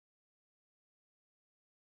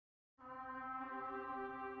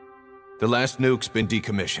The last nuke's been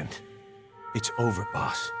decommissioned. It's over,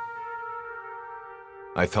 boss.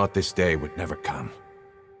 I thought this day would never come.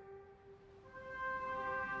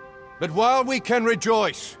 But while we can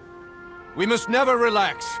rejoice, we must never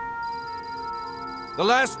relax. The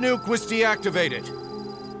last nuke was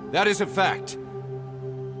deactivated. That is a fact.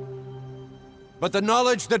 But the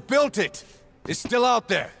knowledge that built it is still out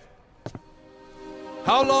there.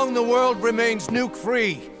 How long the world remains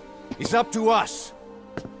nuke-free is up to us.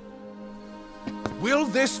 Will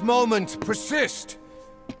this moment persist?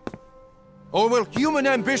 Or will human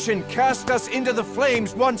ambition cast us into the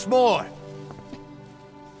flames once more?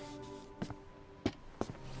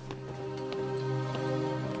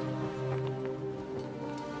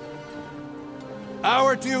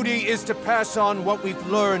 Our duty is to pass on what we've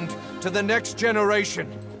learned to the next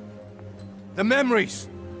generation. The memories,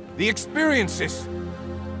 the experiences,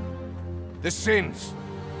 the sins.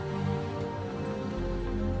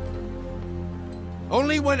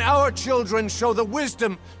 Only when our children show the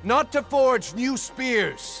wisdom not to forge new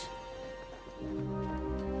spears,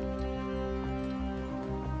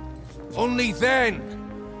 only then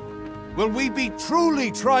will we be truly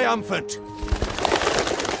triumphant.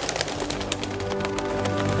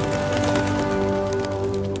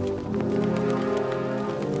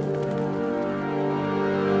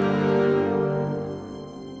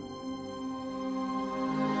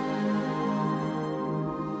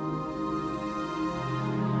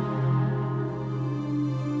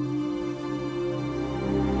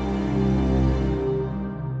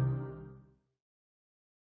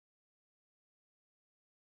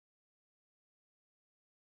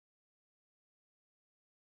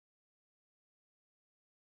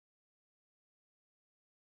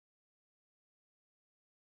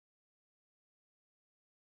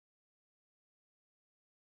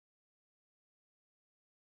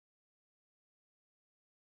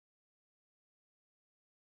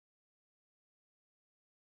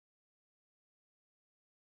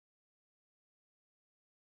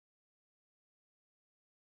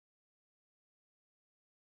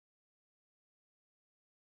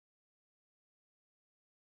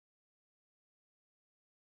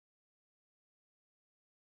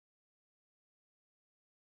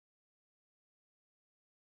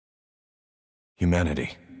 Humanity,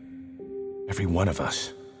 every one of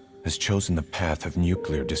us, has chosen the path of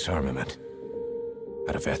nuclear disarmament.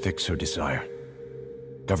 Out of ethics or desire,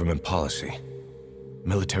 government policy,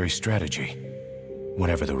 military strategy,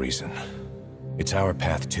 whatever the reason. It's our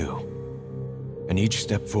path too. And each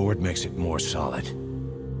step forward makes it more solid.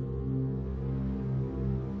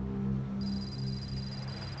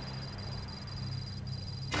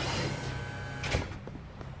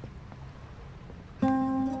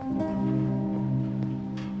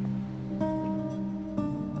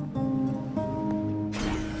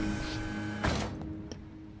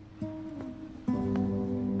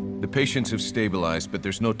 The patients have stabilized, but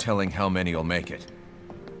there's no telling how many will make it.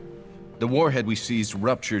 The warhead we seized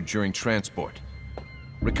ruptured during transport.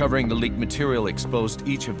 Recovering the leaked material exposed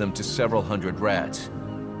each of them to several hundred rads.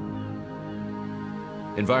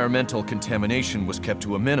 Environmental contamination was kept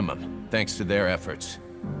to a minimum, thanks to their efforts.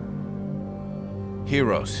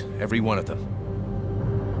 Heroes, every one of them.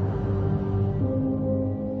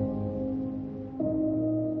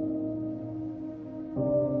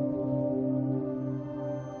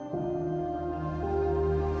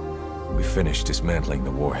 We finished dismantling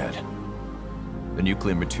the warhead. The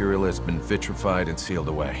nuclear material has been vitrified and sealed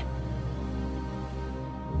away.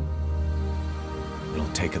 It'll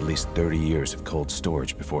take at least 30 years of cold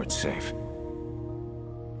storage before it's safe.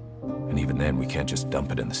 And even then, we can't just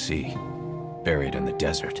dump it in the sea, bury it in the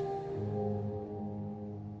desert.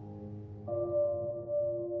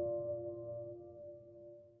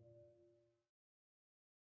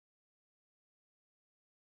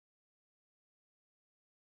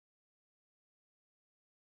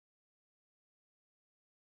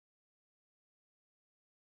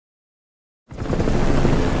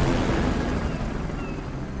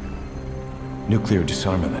 Nuclear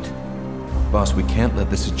disarmament. Boss, we can't let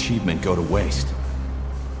this achievement go to waste.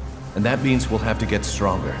 And that means we'll have to get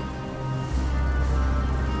stronger.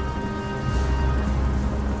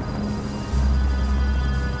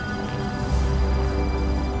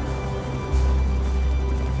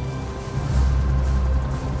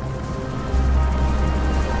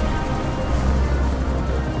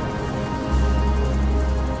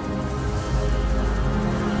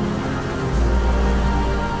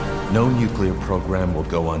 No nuclear program will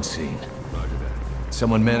go unseen.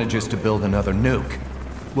 Someone manages to build another nuke,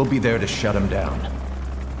 we'll be there to shut him down.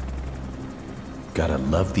 Gotta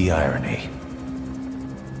love the irony.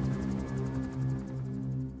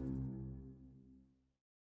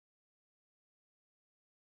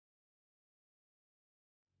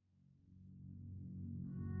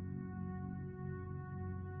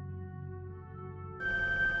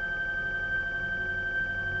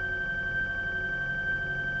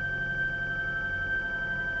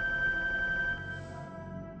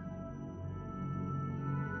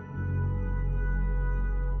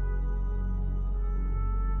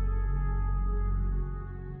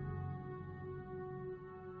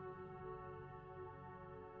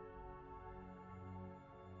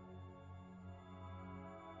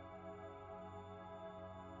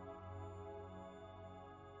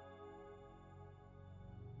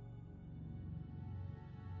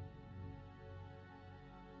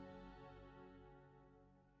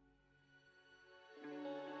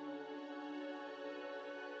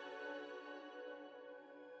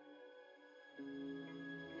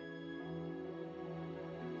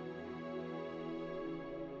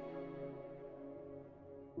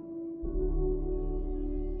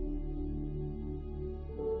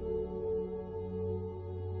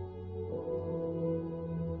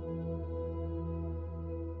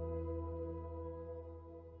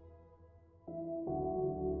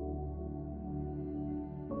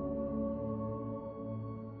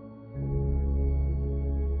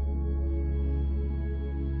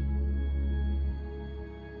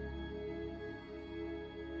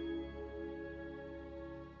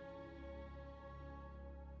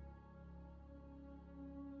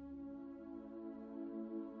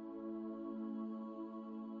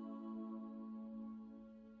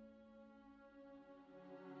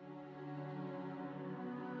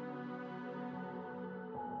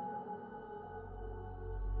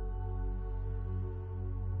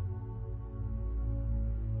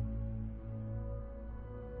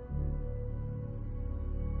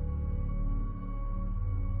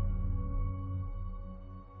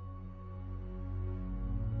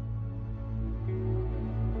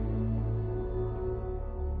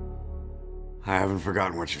 I haven't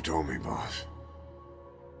forgotten what you told me, boss.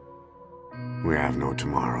 We have no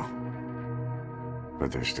tomorrow.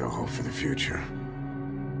 But there's still hope for the future.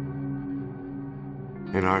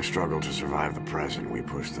 In our struggle to survive the present, we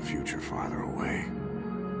push the future farther away.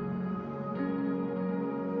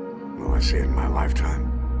 Will I see it in my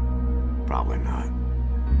lifetime? Probably not.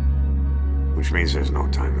 Which means there's no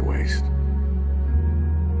time to waste.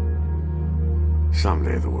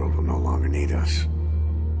 Someday the world will no longer need us.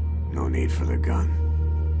 No need for the gun,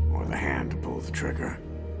 or the hand to pull the trigger.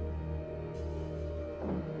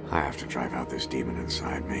 I have to drive out this demon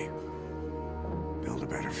inside me. Build a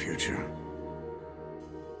better future.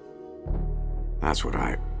 That's what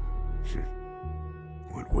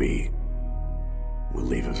we will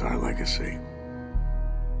leave as our legacy.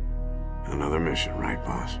 Another mission, right,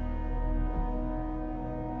 boss?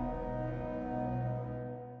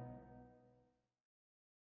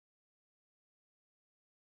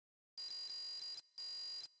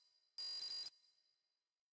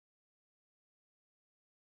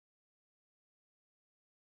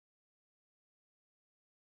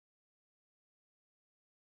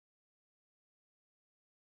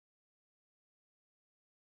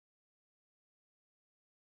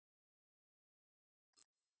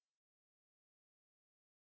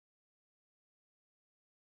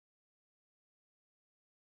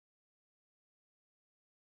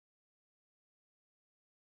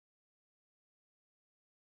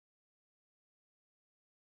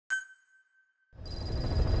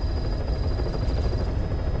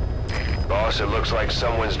 Boss, it looks like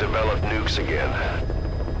someone's developed nukes again.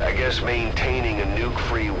 I guess maintaining a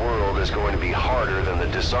nuke-free world is going to be harder than the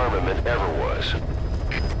disarmament ever was.